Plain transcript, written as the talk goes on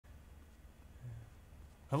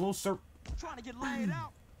Hello, sir. Trying to get laid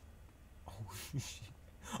out. Oh, shit.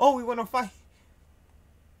 Oh, we want to fight.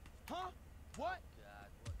 Huh? What?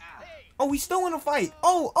 Hey. Oh, we still want to fight.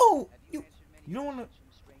 Oh, you don't want to.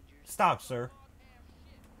 Stop, sir.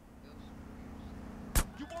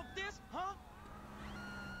 You want this, huh?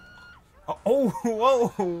 Oh,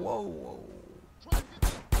 whoa.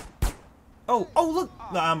 Oh, look.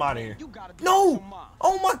 Nah, I'm out of here. No.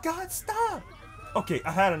 Oh my God, stop. Okay,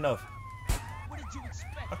 I had enough. What did you expect?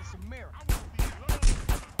 It's America.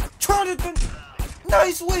 Jonathan,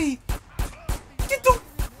 nicely. Get the.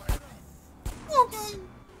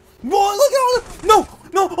 Boy, look at all the. No.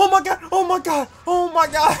 Oh my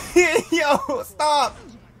God. Yo, stop.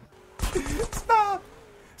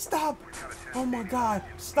 Oh my God,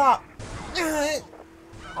 stop.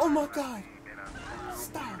 Oh my God,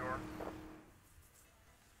 stop.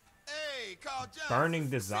 Hey, call John. Burning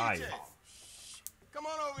desire. CJ. Come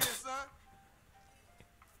on over here, son.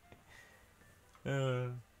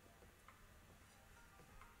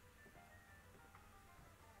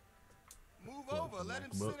 Move over. Let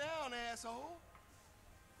him sit down, asshole.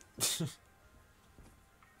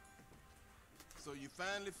 So you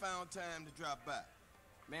finally found time to drop by.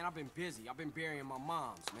 Man, I've been busy. I've been burying my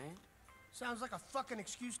moms, man. Sounds like a fucking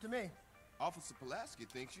excuse to me. Officer Pulaski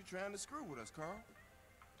thinks you're trying to screw with us, Carl.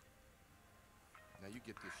 Now you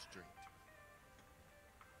get this straight.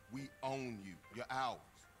 We own you. You're ours.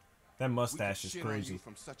 That mustache is we can shit crazy. on you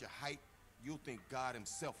from such a height, you'll think God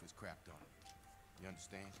himself is crapped on you. You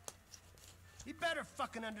understand? He better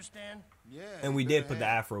fucking understand. Yeah. And we did put the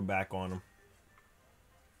afro back on him.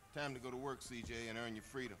 Time to go to work, CJ, and earn your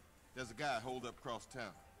freedom. There's a guy holed up across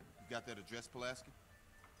town. You got that address, Pulaski?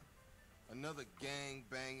 Another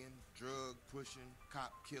gang-banging, drug-pushing,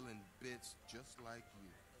 cop-killing bitch just like you.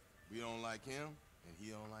 We don't like him, and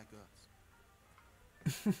he don't like us.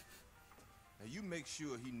 Now you make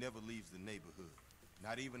sure he never leaves the neighborhood.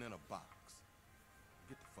 Not even in a box.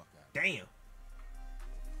 Get the fuck out. Damn.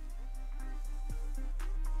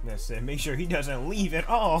 That's it. Make sure he doesn't leave at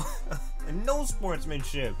all. And no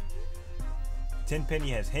sportsmanship.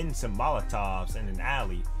 Tenpenny has hidden some Molotovs in an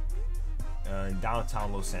alley in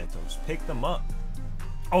downtown Los Santos. Pick them up.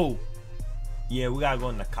 Oh, yeah, we gotta go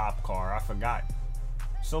in the cop car. I forgot.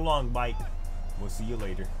 So long, bike. We'll see you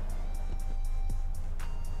later.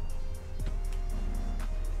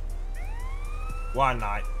 Why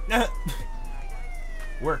not?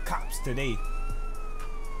 We're cops today.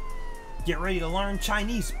 Get ready to learn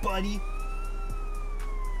Chinese, buddy.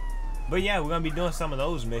 But yeah, we're gonna be doing some of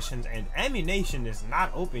those missions, and ammunition is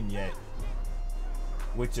not open yet,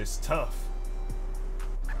 which is tough.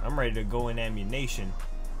 I'm ready to go in ammunition.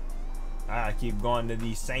 I keep going to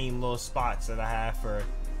these same little spots that I have for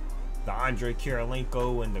the Andrei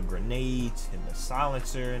Kirilenko and the grenades and the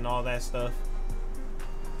silencer and all that stuff.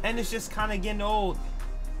 And it's just kind of getting old.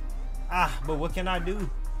 But what can I do?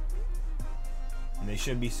 And they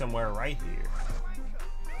should be somewhere right here.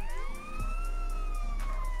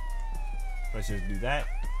 Let's just do that.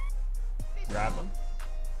 Grab them.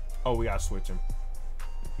 Oh, we gotta switch them.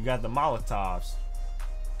 You got the Molotovs.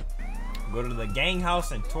 Go to the gang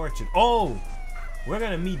house and torch it. Oh, we're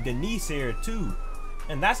gonna meet Denise here too.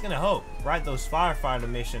 And that's gonna help, right? Those firefighter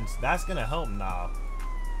missions, that's gonna help now.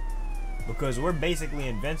 Because we're basically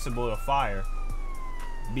invincible to fire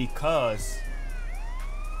because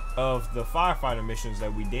of the firefighter missions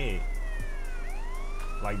that we did.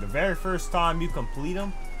 Like the very first time you complete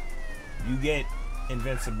them, you get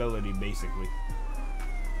invincibility basically.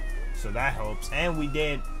 So that helps. And we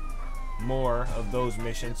did more of those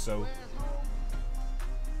missions, so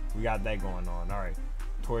we got that going on. Alright.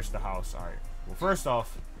 Torch the house. Alright. Well, first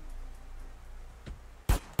off,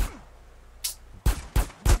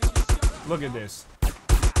 look at this.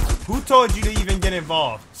 Who told you to even get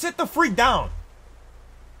involved? Sit the freak down.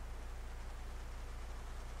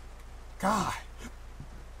 God.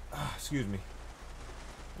 Excuse me.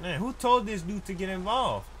 Man, who told this dude to get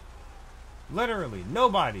involved? Literally,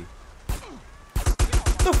 nobody.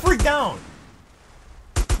 The freak down.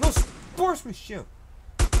 No sportsmanship.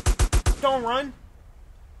 Don't run.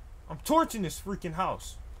 I'm torching this freaking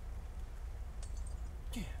house.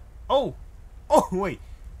 Yeah. Oh, wait.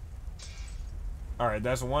 Alright,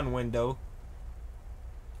 that's one window.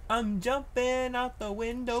 I'm jumping out the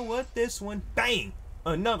window with this one. Bang!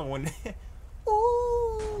 Another one.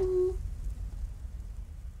 Ooh.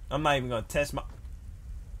 I'm not even gonna test my...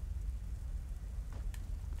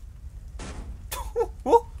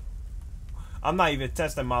 I'm not even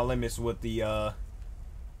testing my limits with the,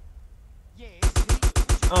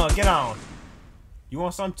 get on. You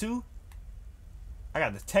want some too? I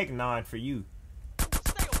got the Tech 9 for you.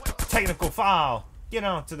 Technical foul. get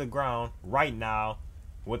onto the ground right now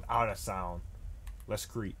without a sound. Let's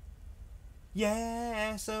creep.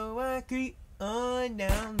 Yeah, so I creep on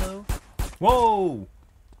down low. Whoa!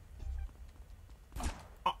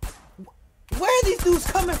 Where are these dudes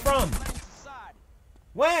coming from?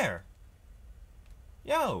 Where?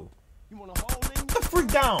 Yo. You want to hold in? Get the freak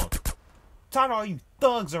down. Tired of all you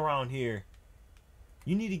thugs around here.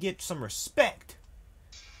 You need to get some respect.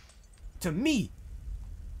 To me.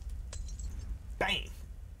 Bang.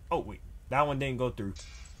 Oh, wait. That one didn't go through.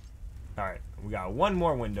 Alright. We got one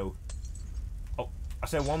more window. Oh, I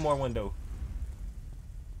said one more window.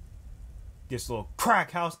 This little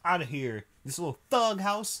crack house out of here. This little thug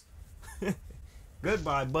house.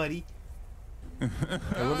 Goodbye, buddy. And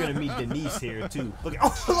we're gonna meet Denise here too. Look at,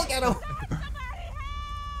 oh, look at him.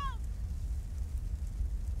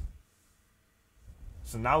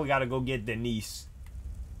 So now we gotta go get Denise.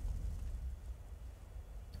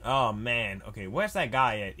 Oh man. Okay, where's that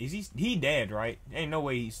guy at? Is he dead, right? Ain't no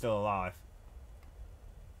way he's still alive.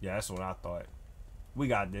 Yeah, that's what I thought. We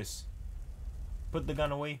got this. Put the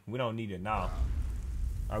gun away. We don't need it now.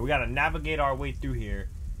 Alright, we gotta navigate our way through here.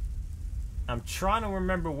 I'm trying to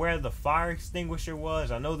remember where the fire extinguisher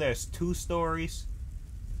was. I know there's 2 stories.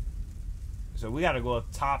 So we gotta go up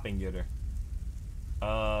top and get her.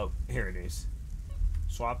 Here it is.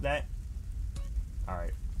 Swap that.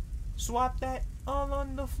 Alright. Swap that all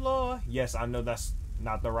on the floor. Yes, I know that's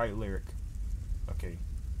not the right lyric. Okay.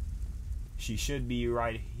 She should be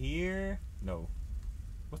right here. No.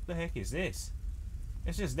 What the heck is this?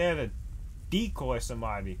 It's just there to decoy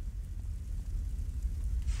somebody.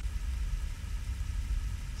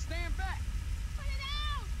 Stand back. Put it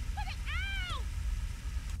out! Put it out!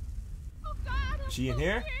 Oh God, I'm She in so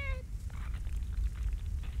here? scared.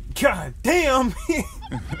 God damn! The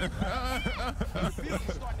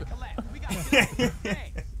building's starting to collapse. We got to get out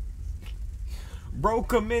fast. Bro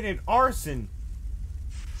committed arson.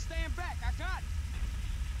 Stand back. I got it.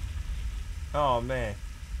 Oh man.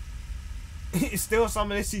 Steal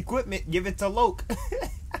some of this equipment, give it to Loke.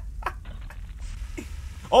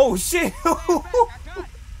 Oh shit! Stand back. I got it.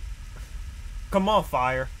 Come on,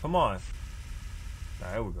 fire. Come on.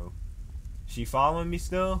 Alright, there we go. She following me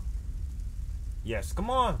still? Yes, come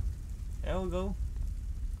on. There we go.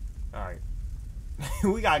 Alright.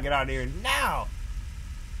 We gotta get out of here now.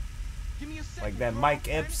 Give me a second. Like that bro, Mike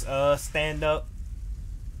okay? Epps stand up.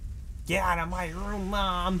 Get out of my room,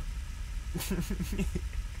 mom.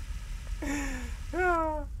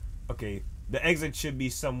 Okay, the exit should be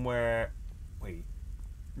somewhere. Wait,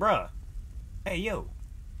 bruh. Hey, yo.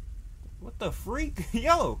 What the freak?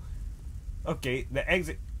 Yo. Okay, the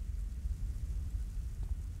exit.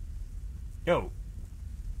 Yo.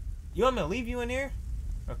 You want me to leave you in here?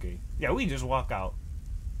 Okay. Yeah, we just walk out.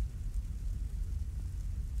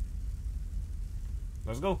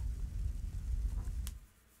 Let's go.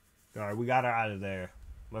 Alright, we got her out of there.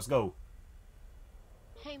 Let's go.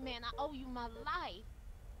 Hey man, I owe you my life.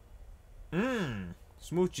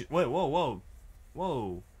 Smooch. Wait, whoa, whoa.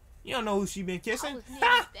 Whoa. You don't know who she been I kissing? was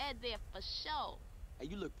nearly dead there for sure. Hey,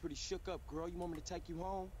 you look pretty shook up, girl. You want me to take you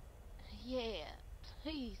home? Yeah,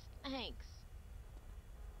 please, thanks.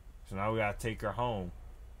 So now we gotta take her home.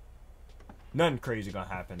 Nothing crazy gonna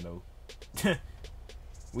happen though.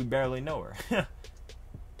 We barely know her.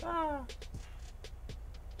 Ah.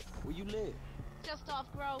 Where you live? Just off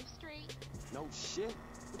Grove Street. No shit.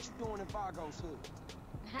 What you doing in Fargo's hood?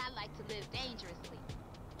 I like to live dangerously.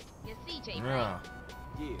 You're CJ, Yeah. right?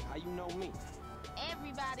 Yeah, how you know me?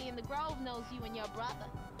 Everybody in the Grove knows you and your brother.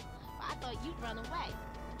 I thought you'd run away.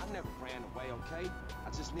 I never ran away, okay? I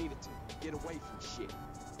just needed to get away from shit.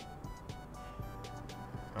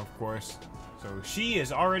 Of course. So she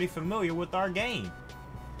is already familiar with our game.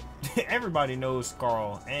 Everybody knows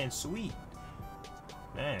Carl and Sweet.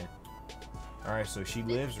 Man. Alright, so she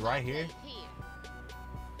This lives is my right here. place here.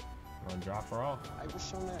 Gonna drop her off. Hey,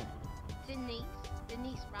 what's your name?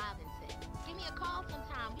 Denise Robinson. Give me a call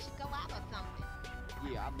sometime. We should go out or something.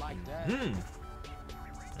 Yeah, I like that.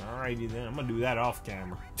 Alrighty then. I'm gonna do that off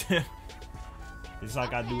camera. It's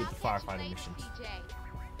like I do with the I'll catch you firefighting later, missions. CJ.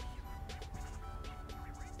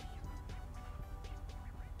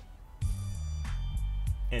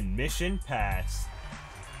 And mission passed.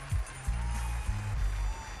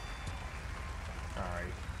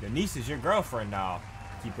 Alright. Denise is your girlfriend now.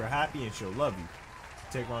 Keep her happy and she'll love you.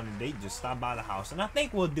 Take her on a date, just stop by the house. And I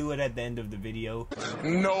think we'll do it at the end of the video.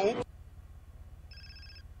 No.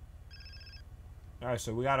 Alright,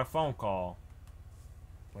 so we got a phone call.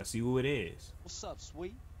 Let's see who it is. What's up,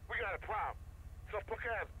 sweet? We got a problem. Some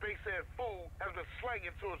punk-ass base-ass fool has been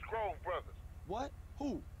slanging to his Grove brothers. What?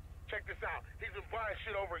 Who? Check this out. He's been buying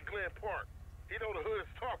shit over in Glen Park. He know the hood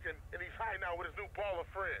is talking, and he's hiding out with his new baller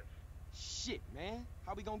friends. Shit, man.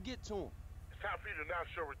 How we gonna get to him? It's time for you to announce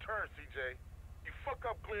your return, CJ. You fuck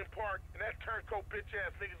up Glen Park, and that turncoat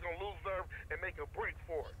bitch-ass nigga's gonna lose nerve and make a break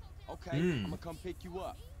for it. Okay, I'm gonna come pick you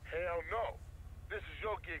up. Hell no. This is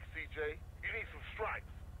your gig, CJ. You need some stripes.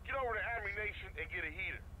 Get over to Ammunition and get a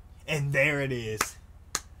heater. And there it is.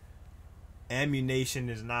 Ammunition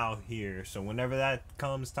is now here. So whenever that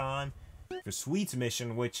comes time for Sweet's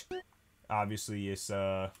mission, which obviously is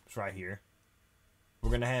it's right here,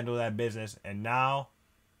 we're gonna handle that business. And now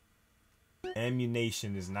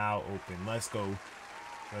Ammunition is now open. Let's go.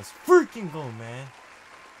 Let's freaking go, man.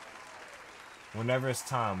 Whenever it's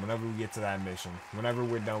time, whenever we get to that mission, whenever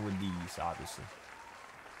we're done with these, obviously.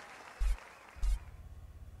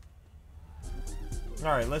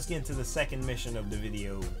 Alright, let's get into the second mission of the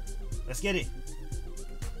video. Let's get it.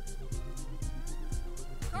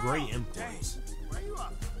 Great imports. Where you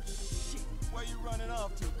off? Shit, where you running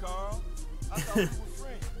off to, Carl? I thought we were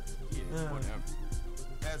friends. Yeah, whatever.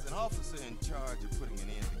 As an officer in charge of putting an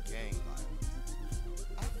end to gang violence,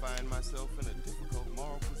 I find myself in a difficult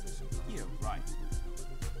moral position. Yeah, right.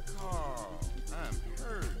 Carl, I'm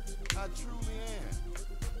hurt. I truly am.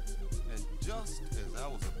 And just as I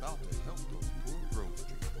was about to help those poor Grove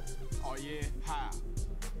Street boys. Oh yeah? How?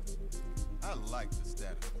 I like the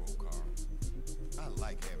status quo, Carl. I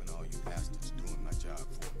like having all you bastards doing my job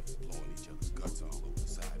for me, blowing each other's guts all over the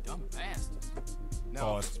side. Dumb bastards.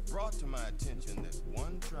 Now, if it's brought to my attention that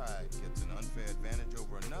one tribe gets an unfair advantage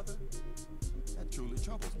over another, that truly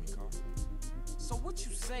troubles me, Carl. So what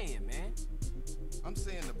you saying, man? I'm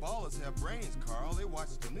saying the ballers have brains, Carl. They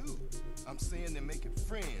watch the news. I'm saying they're making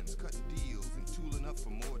friends, cutting deals, and tooling up for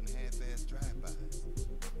more than half-ass drive-bys.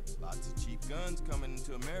 Lots of cheap guns coming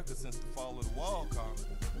into America since the fall of the wall, Carl.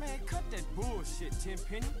 Man, cut that bullshit,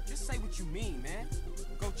 Tenpenny. Just say what you mean, man.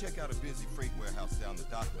 Go check out a busy freight warehouse down the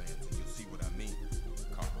docklands and you'll see what I mean,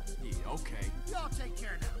 Carl. Yeah, okay. Y'all take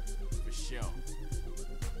care now. For sure.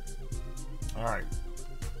 Alright.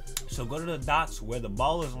 So go to the docks where the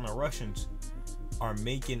ballers and the Russians are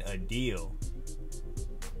making a deal.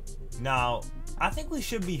 Now, I think we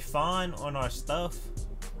should be fine on our stuff.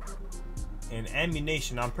 And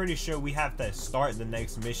Ammunition, I'm pretty sure we have to start the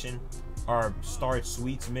next mission, or start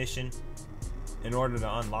Sweet's mission, in order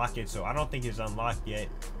to unlock it. So I don't think it's unlocked yet.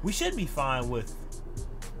 We should be fine with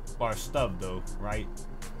our stuff though, right?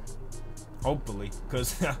 Hopefully,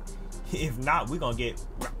 because if not, we're gonna get...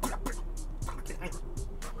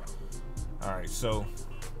 Alright, so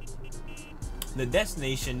the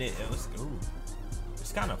destination, it was, ooh,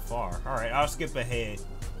 it's kind of far. Alright, I'll skip ahead.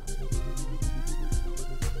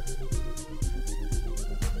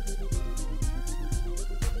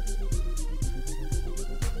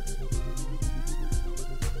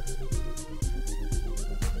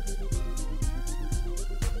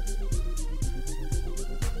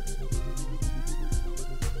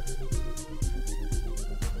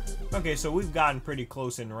 Okay, so we've gotten pretty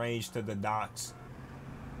close in range to the docks.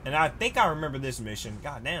 And I think I remember this mission.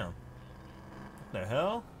 God damn. What the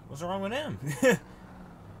hell? What's wrong with them?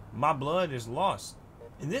 My blood is lost.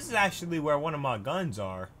 And this is actually where one of my guns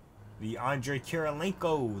are. The Andrei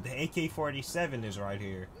Kirilenko, the AK-47 is right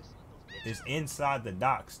here. It's inside the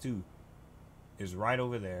docks too. It's right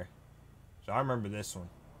over there. So I remember this one.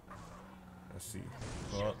 Let's see.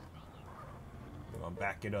 Well, we're gonna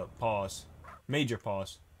back it up. Pause. Major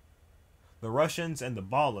pause. The Russians and the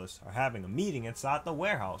ballers are having a meeting inside the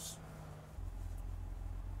warehouse.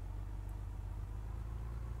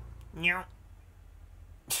 Yeah.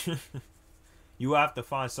 You have to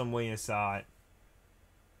find some way inside.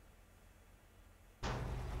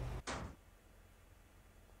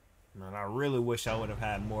 Man, I really wish I would have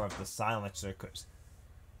had more of the silencer, because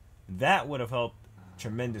that would have helped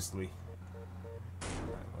tremendously.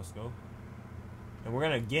 Alright, let's go. And we're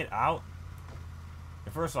gonna get out.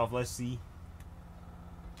 And first off, let's see.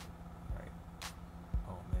 Alright.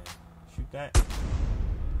 Oh man. Shoot that.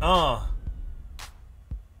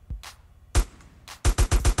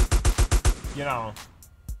 Get on.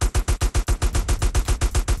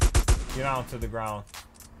 Get on to the ground.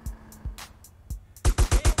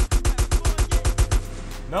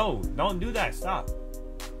 No, don't do that. Stop.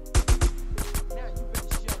 Now you better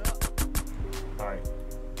shut up. Alright.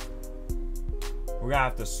 We're gonna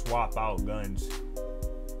have to swap out guns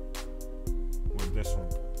with this one.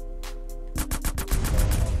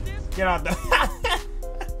 Get out the...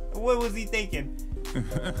 What was he thinking?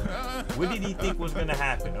 What did he think was gonna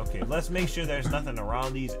happen? Okay, let's make sure there's nothing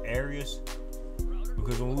around these areas,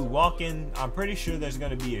 because when we walk in, I'm pretty sure there's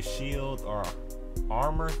gonna be a shield or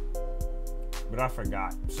armor, but I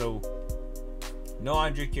forgot. So no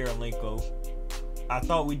Andrei Kirilenko. I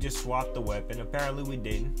thought we just swapped the weapon. Apparently we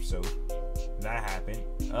didn't, so that happened.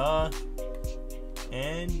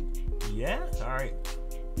 And yeah, alright.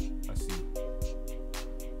 Let's see.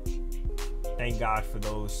 Thank God for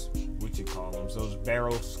those, what you call them, those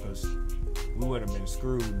barrels, because we would have been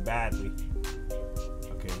screwed badly.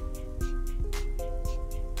 Okay.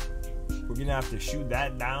 We're gonna have to shoot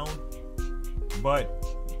that down. But,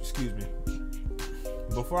 excuse me.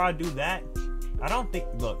 Before I do that, I don't think,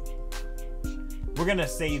 look, we're gonna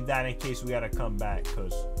save that in case we gotta come back,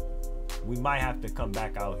 because we might have to come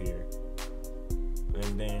back out here.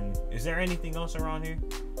 And then, is there anything else around here?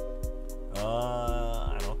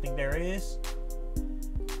 I don't think there is.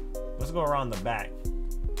 Let's go around the back.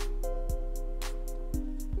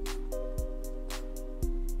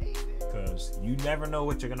 Because you never know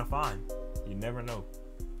what you're gonna find. You never know.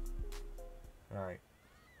 Alright.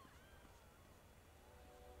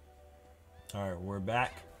 Alright, we're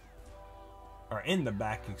back. Or in the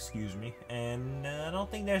back, excuse me. And I don't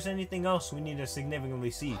think there's anything else we need to significantly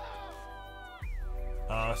see.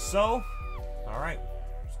 So, alright,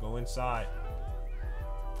 let's go inside.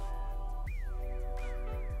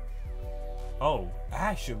 Oh,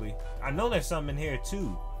 actually, I know there's something in here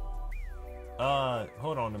too.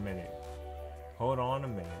 Hold on a minute. Hold on a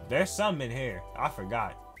minute. There's something in here. I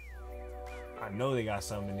forgot. I know they got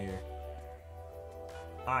something in here.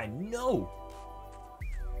 I know.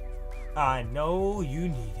 I know you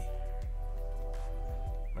need it.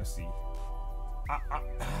 Let's see.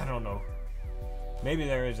 I don't know. Maybe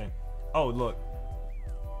there isn't. Oh, look.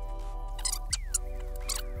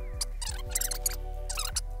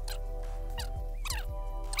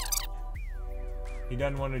 He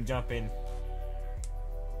doesn't want to jump in.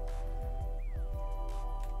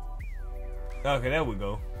 Okay, there we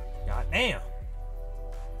go. God damn.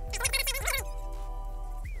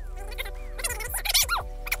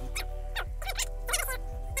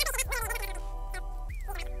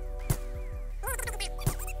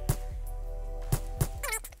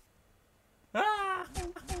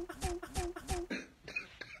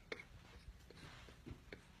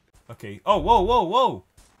 Okay. Oh, whoa, whoa, whoa.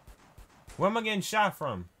 Where am I getting shot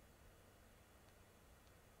from?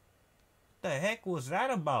 What the heck was that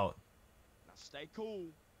about? Now stay cool.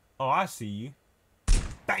 Oh, I see you.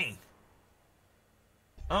 Bang.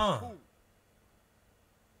 Now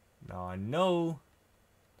I know.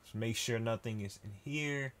 Let's make sure nothing is in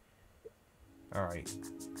here. Alright.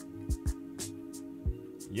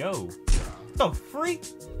 Yo. What the freak?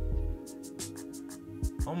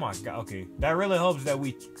 Oh my god. Okay. That really helps that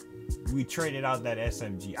we traded out that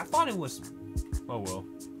SMG. I thought it was... Oh well.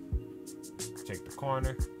 Check the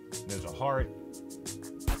corner. There's a heart.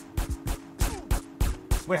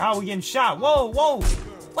 Wait, how are we getting shot? Whoa, whoa!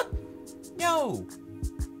 What? Yo!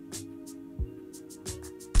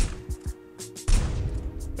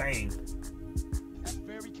 Dang. That's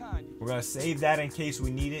very kind. We're gonna save that in case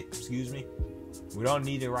we need it. Excuse me. We don't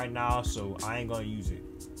need it right now, so I ain't gonna use it.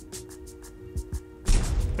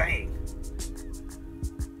 Bang!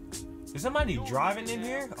 Is somebody driving in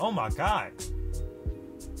here? Oh my god.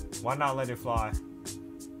 Why not let it fly?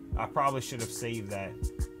 I probably should have saved that.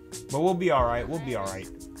 But we'll be alright. We'll be alright.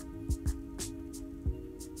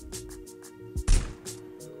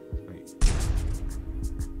 Wait.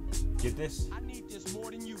 Get this? I need this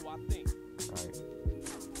more than you, I think. Alright.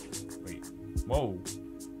 Wait. Whoa.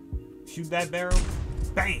 Shoot that barrel.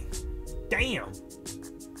 Bang! Damn!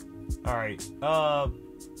 Alright.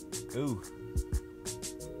 Ooh.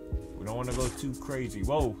 We don't want to go too crazy.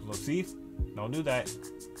 Whoa, look, see? Don't do that.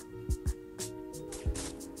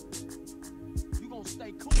 You gonna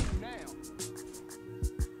stay cool now.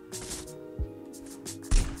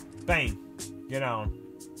 Bang. Get down.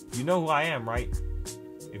 You know who I am, right?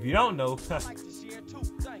 If you don't know, I like to share too,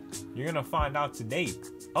 thanks. you're gonna find out today.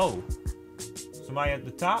 Oh. Somebody at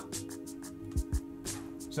the top?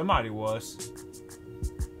 Somebody was.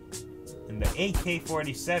 And the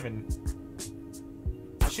AK-47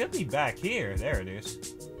 should be back here. There it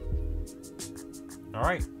is.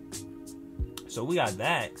 Alright. So we got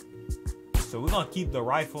that. So we're gonna keep the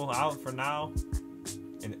rifle out for now.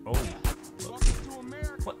 And oh, look.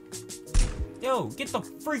 What? Yo, get the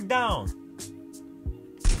freak down.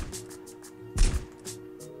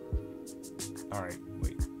 Alright,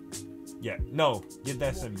 wait. Yeah, no, get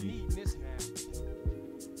that SMG.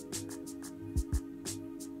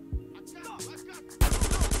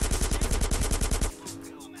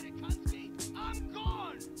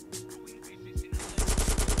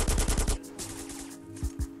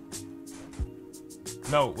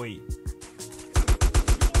 No, wait.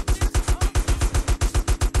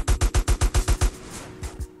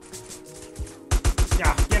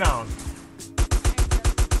 Yeah, get on.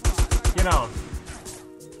 Get on.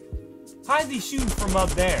 How's he shooting from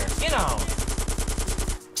up there? Get on.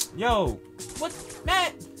 Yo. What?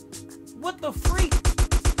 Matt? What the freak?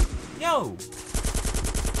 Yo.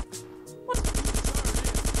 What?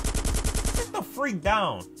 Get the freak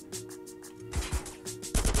down.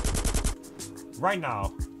 Right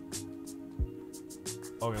now.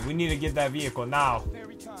 Okay, we need to get that vehicle now.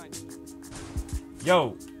 Very kind.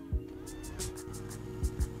 Yo.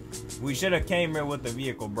 We should have came here with the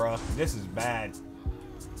vehicle, bro. This is bad.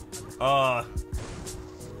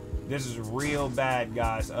 This is real bad,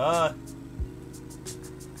 guys. We're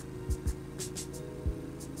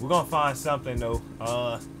gonna find something though.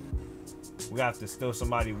 We got to steal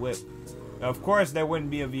somebody's whip. Of course, there wouldn't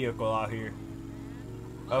be a vehicle out here.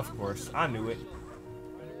 Of course, I knew it.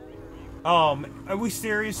 Are we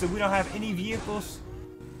serious that we don't have any vehicles?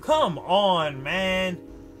 Come on, man.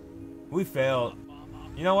 We failed.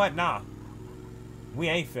 You know what? Nah. We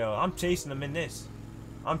ain't failed. I'm chasing them in this.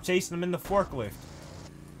 I'm chasing them in the forklift.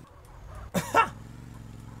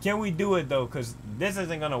 Can we do it though? Because this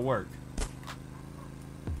isn't gonna work.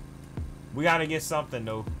 We gotta get something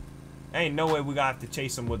though. Ain't no way we got to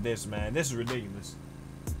chase them with this, man. This is ridiculous.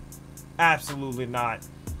 Absolutely not.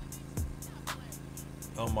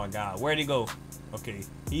 Oh my god. Where'd he go? Okay.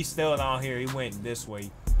 He's still down here. He went this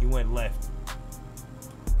way. He went left.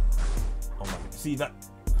 Oh my god. See that?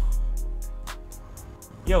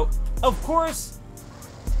 Yo, of course,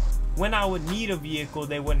 when I would need a vehicle,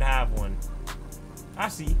 they wouldn't have one. I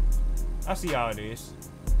see how it is.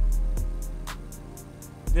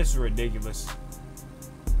 This is ridiculous.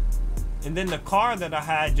 And then the car that I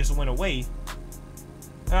had just went away.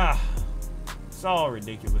 It's all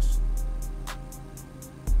ridiculous.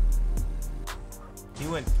 He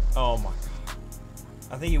went, oh my god.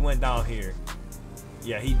 I think he went down here.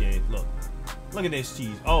 Yeah, he did. Look at this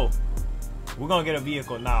cheese. Oh, we're gonna get a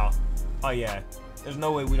vehicle now. Oh yeah, there's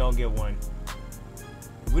no way we don't get one.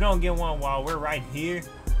 We don't get one while we're right here.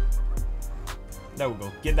 There we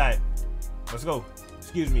go. Get that. Let's go.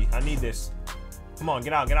 Excuse me. I need this. Come on.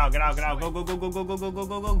 Get out. Get out. Get out. Get out. Go. Go. Go. Go. Go. Go. Go. Go.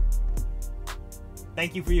 Go. Go.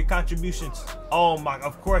 Thank you for your contributions. Oh my.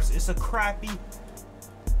 Of course, it's a crappy.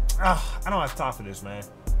 I don't have time for this, man.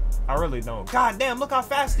 I really don't. God damn. Look how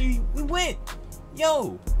fast we went.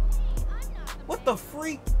 Yo. What the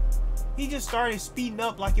freak? He just started speeding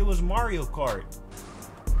up like it was Mario Kart.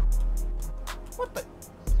 What the?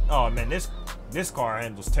 Oh man, this car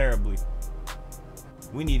handles terribly.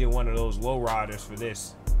 We needed one of those low riders for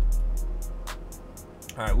this.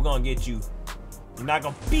 All right, we're gonna get you. You're not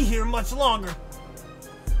gonna be here much longer.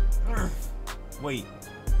 Wait,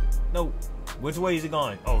 no. Which way is he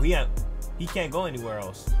going? Oh, he can't go anywhere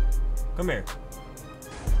else. Come here.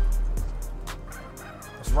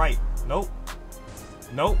 That's right. Nope.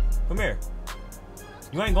 Nope. Come here.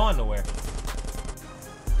 You ain't going nowhere.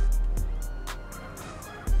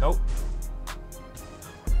 Nope.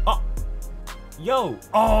 Oh. Yo.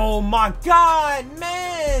 Oh my god,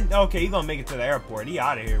 man. Okay, he gonna make it to the airport. He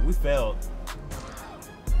out of here. We failed.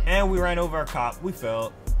 And we ran over a cop. We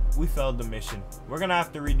failed. We failed the mission. We're gonna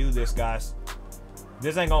have to redo this, guys.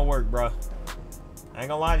 This ain't gonna work, bro. I ain't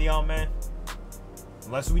gonna lie to y'all, man.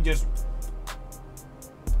 Unless we just...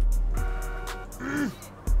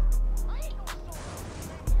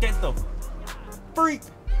 Get the freak.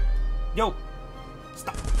 Yo.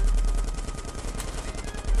 Stop.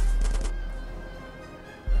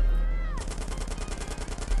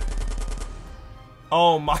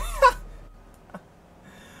 Oh my.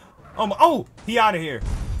 Oh my. Oh, he out of here.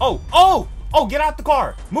 Oh, get out the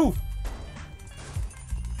car. Move.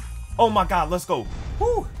 Oh my god, let's go.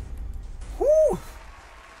 Whoo. Whoo.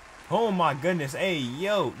 Oh my goodness. Hey,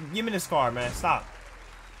 yo. Give me this car, man. Stop.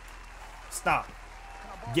 Stop.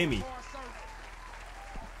 Gimme.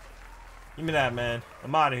 Give me that, man.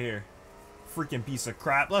 I'm out of here. Freaking piece of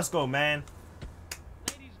crap. Let's go, man.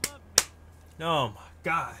 Oh my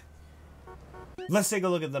god. Let's take a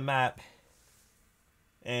look at the map.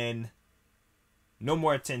 And no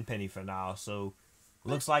more 10 penny for now. So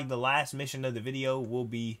looks like the last mission of the video will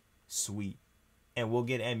be sweet. And we'll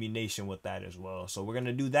get ammunition with that as well. So we're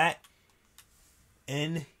gonna do that.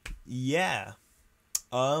 And yeah.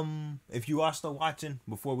 If you are still watching,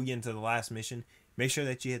 before we get into the last mission, make sure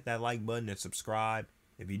that you hit that like button and subscribe.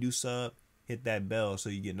 If you do sub, hit that bell so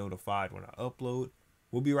you get notified when I upload.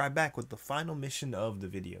 We'll be right back with the final mission of the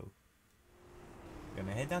video.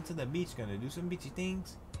 Gonna head down to the beach, gonna do some beachy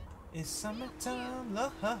things. It's summertime,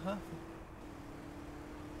 love.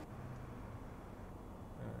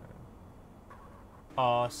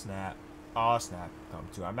 Aw, snap. Aw, snap. Come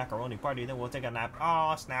to our macaroni party, then we'll take a nap.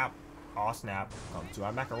 Aw, snap. Aw, snap. Come to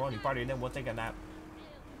our macaroni party, then we'll take a nap.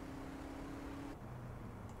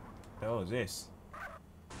 The hell is this?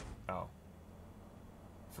 Oh.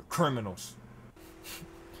 For criminals.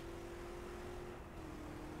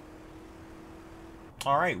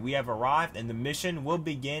 Alright, we have arrived and the mission will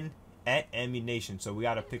begin at ammunition. So we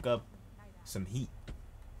gotta pick up some heat.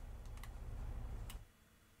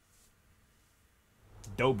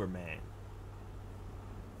 Doberman.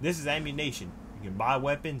 This is ammunition. You can buy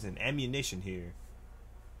weapons and ammunition here.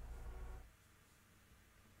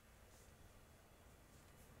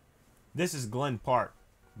 This is Glen Park,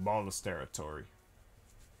 Ballas territory.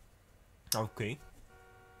 Okay.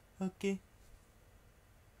 Okay.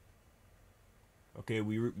 Okay,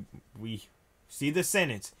 we see the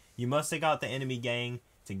sentence. You must take out the enemy gang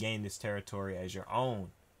to gain this territory as your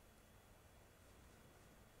own.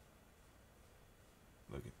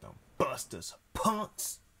 Look at them busters,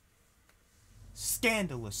 punks,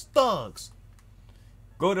 scandalous thugs.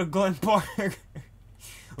 Go to Glen Park.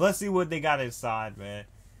 Let's see what they got inside, man,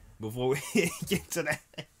 before we get to that.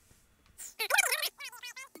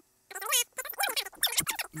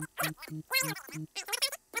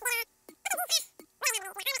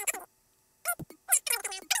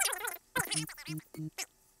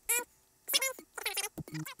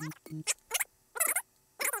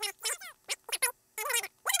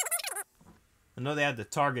 I know they had the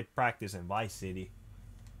target practice in Vice City.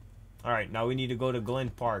 Alright, now we need to go to Glen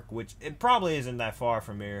Park, which it probably isn't that far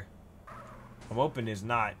from here. I'm hoping it's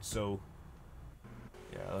not, so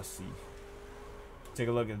yeah, let's see. Take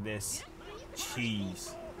a look at this.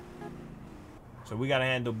 Cheese. So we gotta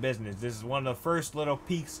handle business. This is one of the first little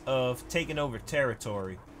peaks of taking over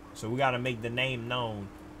territory. So we gotta make the name known.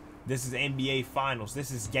 This is NBA Finals.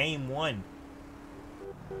 This is game 1.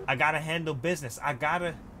 I gotta handle business. I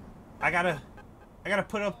gotta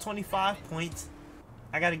put up 25 points.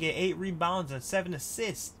 I gotta get 8 rebounds and 7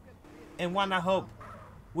 assists. And why not help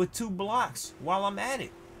with 2 blocks while I'm at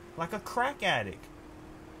it? Like a crack addict.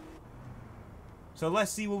 So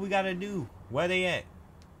let's see what we gotta do. Where they at?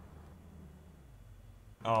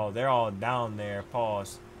 Oh, they're all down there.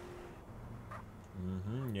 Pause.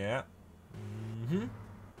 Yeah.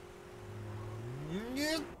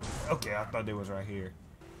 Yeah. Okay, I thought they was right here.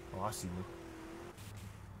 Oh, I see them.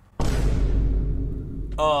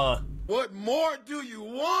 What more do you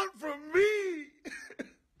want from me?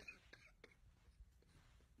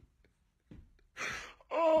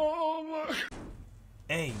 Oh my.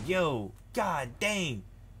 Hey, yo. God dang.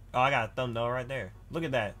 Oh, I got a thumbnail right there. Look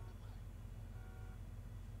at that.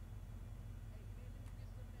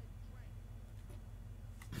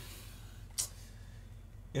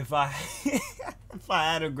 If I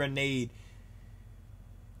had a grenade,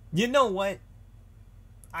 you know what?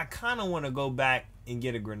 I kind of want to go back and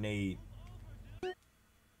get a grenade.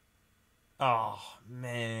 Oh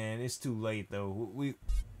man, it's too late though. We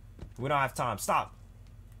don't have time. Stop.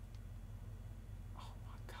 Oh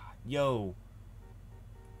my god, yo.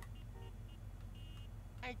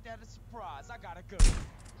 Ain't that a surprise? I gotta go.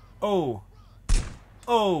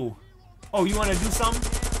 Oh, you want to do something?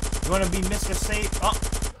 You want to be Mr. Safe? Oh.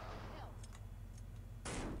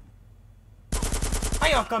 How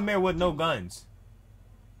y'all come here with no guns?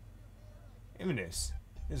 Give me this.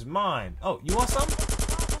 This is mine. Oh, you want some?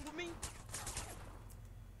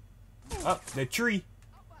 Oh, the tree.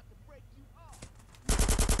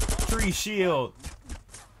 Tree shield.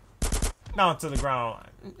 Down to the ground.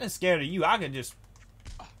 I'm scared of you. I just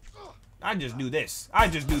do this. I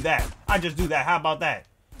just do that. I just do that. How about that?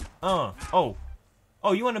 Oh,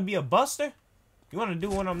 you want to be a buster? You want to do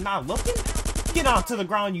when I'm not looking? Get on to the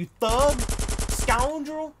ground, you thug.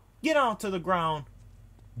 Scoundrel. Get on to the ground.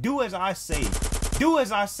 Do as I say. Do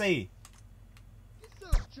as I say.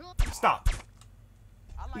 Stop.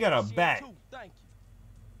 You got a bat.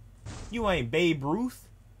 You ain't Babe Ruth.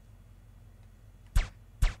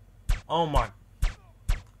 Oh my.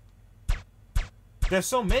 There's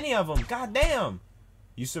so many of them. God damn.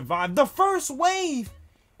 You survived the first wave.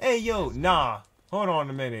 Hey, yo. Nah. Hold on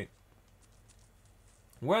a minute.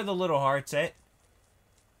 Where are the little hearts at?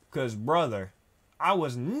 Because, brother, I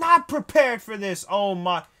was not prepared for this. Oh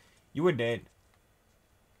my. You were dead.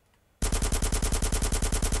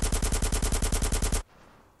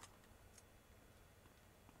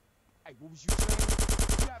 Hey, what was you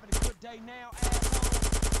saying? You having a good day now,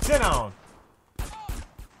 asshole? Sit down.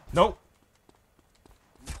 Nope.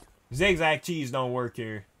 Zigzag cheese don't work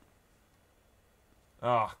here.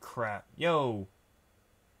 Oh, crap. Yo.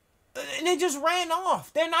 And they just ran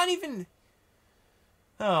off. They're not even...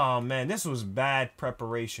 Oh, man. This was bad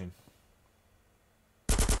preparation.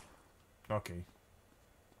 Okay.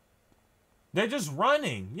 They're just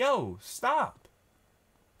running. Yo, stop.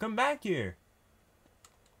 Come back here.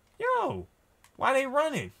 Yo. Why they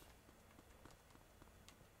running?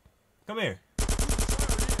 Come here.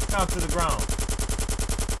 Down to the ground.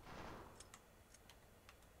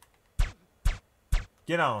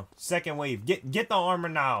 Get on. Second wave. Get the armor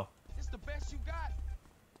now. It's the best you got.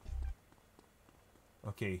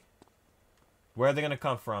 Okay. Where are they gonna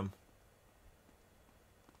come from?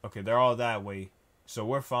 Okay, they're all that way. So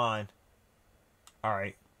we're fine.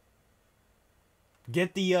 Alright.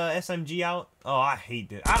 Get the SMG out. Oh, I hate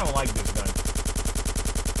this. I don't like this gun.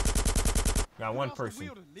 Got one person.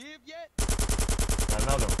 Will to live yet? Got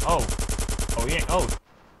another one. Oh. Oh, yeah. Oh.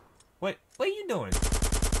 What are you doing?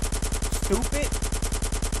 Stupid.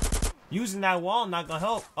 Using that wall not gonna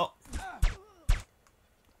help. Oh.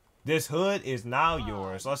 This hood is now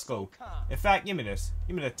yours. Let's go. In fact, give me this.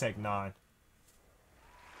 Give me the Tech 9.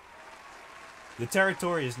 The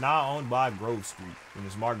territory is now owned by Grove Street and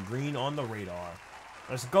is marked green on the radar.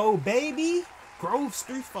 Let's go, baby! Grove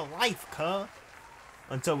Street for life, cuh.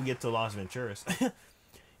 Until we get to Las Venturas.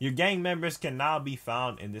 Your gang members can now be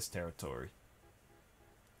found in this territory.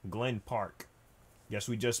 Glen Park. Guess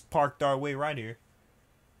we just parked our way right here.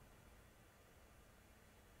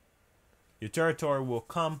 Your territory will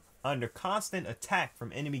come under constant attack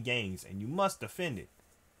from enemy gangs, and you must defend it.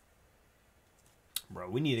 Bro,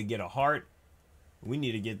 we need to get a heart. We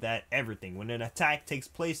need to get that everything. When an attack takes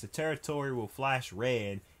place, the territory will flash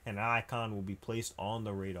red, and an icon will be placed on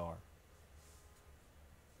the radar.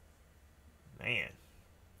 Man,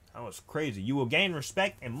 that was crazy. You will gain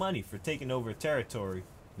respect and money for taking over territory.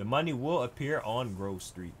 The money will appear on Grove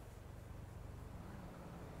Street.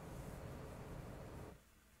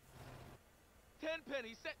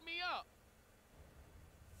 Tenpenny, set me up.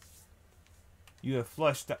 You have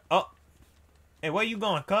flushed the... Oh! Hey, where you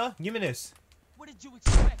going, cuh? Give me this. What did you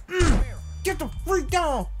expect? Get the freak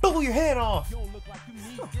down! Blow your head off! You don't look like you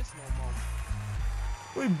need this no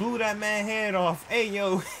more. We blew that man's head off. Hey,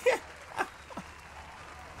 yo.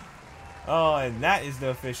 Oh, and that is the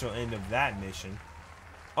official end of that mission.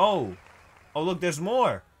 Oh. Oh, look, there's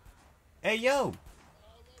more. Hey, yo.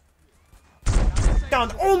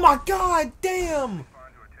 Down. Oh, my God. Damn.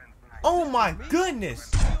 Oh, my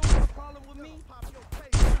goodness.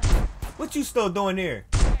 What you still doing here?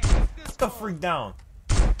 Get the freak down.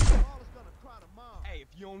 Hey, if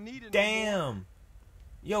you don't need it Damn.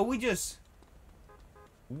 Yo, we just...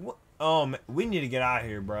 What? Oh, man. We need to get out of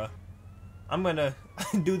here, bro. I'm gonna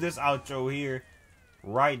do this outro here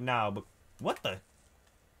right now. But what the?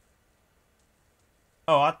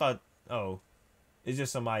 Oh, I thought... Oh. It's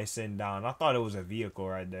just somebody sitting down. I thought it was a vehicle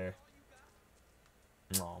right there.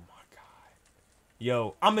 Oh, my God.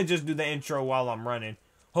 Yo, I'm gonna just do the intro while I'm running.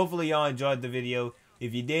 Hopefully, y'all enjoyed the video.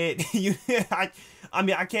 If you did, I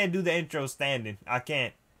mean, I can't do the intro standing. I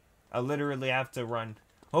can't. I literally have to run.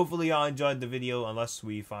 Hopefully, y'all enjoyed the video, unless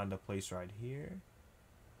we find a place right here.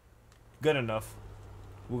 Good enough.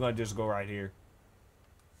 We're gonna just go right here.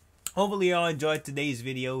 Hopefully, y'all enjoyed today's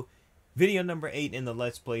video. Video number 8 in the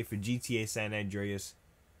Let's Play for GTA San Andreas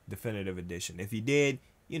Definitive Edition. If you did,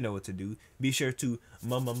 you know what to do. Be sure to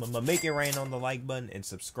make it rain on the like button and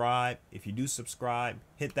subscribe. If you do subscribe,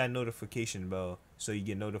 hit that notification bell so you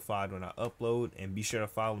get notified when I upload. And be sure to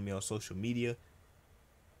follow me on social media.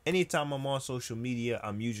 Anytime I'm on social media,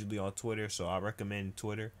 I'm usually on Twitter, so I recommend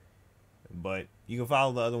Twitter. But you can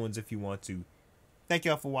follow the other ones if you want to. Thank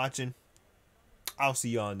y'all for watching. I'll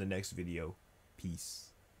see y'all in the next video. Peace.